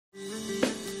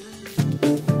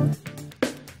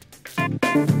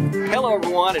Hello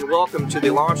everyone and welcome to the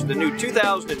launch of the new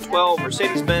 2012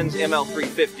 Mercedes-Benz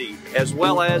ML350, as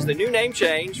well as the new name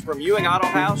change from Ewing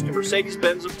Autohaus to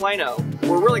Mercedes-Benz of Plano.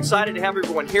 We're really excited to have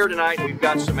everyone here tonight. We've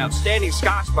got some outstanding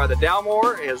scotch by the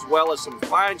Dalmore, as well as some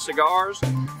fine cigars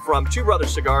from Two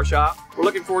Brothers Cigar Shop. We're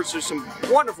looking forward to some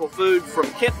wonderful food from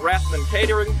Kent Rathbun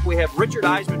Catering. We have Richard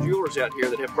Eiseman Jewelers out here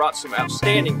that have brought some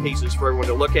outstanding pieces for everyone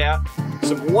to look at.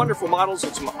 Some wonderful models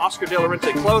and some Oscar de la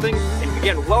Renta clothing. And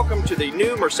again, welcome to the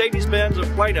new Mercedes-Benz of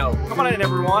Plano. Come on in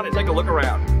everyone and take a look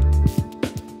around.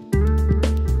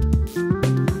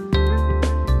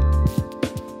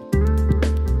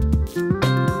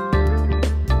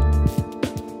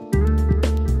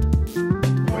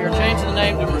 We are changing the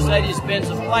name to Mercedes-Benz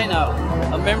of Plano,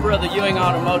 a member of the Ewing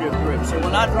Automotive Group. So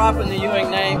we're not dropping the Ewing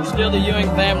name, still the Ewing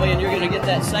family, and you're going to get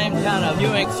that same kind of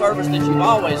Ewing service that you've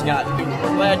always gotten.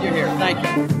 We're glad you're here. Thank you.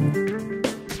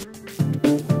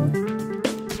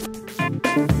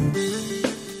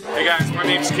 Hey guys, my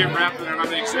name is Kent Rathbun and I'm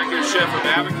the executive chef of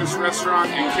Abacus Restaurant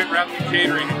and Kent Rathbun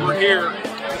Catering. We're here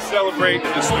to celebrate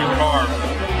this new car.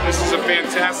 This is a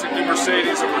fantastic new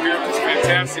Mercedes and we're here at this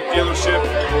fantastic dealership.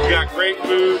 We got great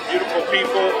food, beautiful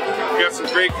people, we got some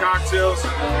great cocktails.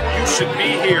 You should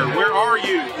be here. Where are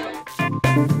you?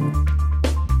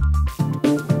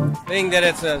 Being that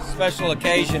it's a special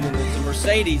occasion and it's a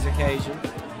Mercedes occasion,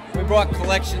 we brought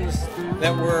collections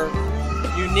that were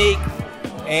unique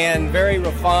and very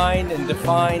refined and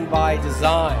defined by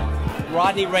design.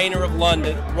 Rodney Rayner of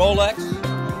London, Rolex,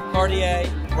 Cartier,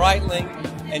 Breitling,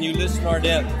 and Ulysse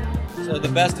Nardin. So the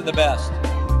best of the best.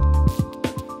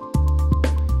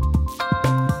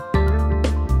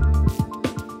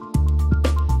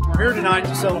 We're here tonight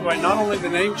to celebrate not only the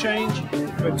name change,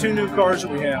 but two new cars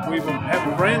that we have. We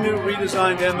have a brand new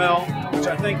redesigned ML, which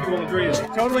I think you will agree is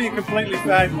totally and completely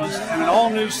fabulous, and an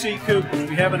all-new C Coupe that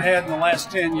we haven't had in the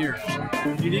last 10 years.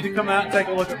 You need to come out and take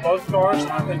a look at both cars,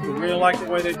 and I think you'll really like the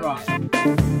way they drive.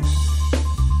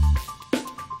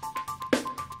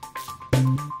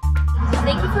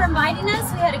 Thank you for inviting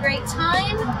us. We had a great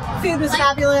time. Food was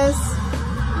fabulous.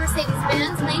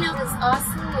 Mercedes-Benz, Plano was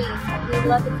awesome. We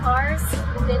love the cars.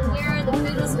 We've been here. The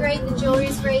food was great. The jewelry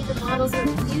is great. The models are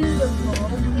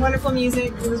beautiful. Wonderful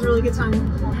music. It was a really good time.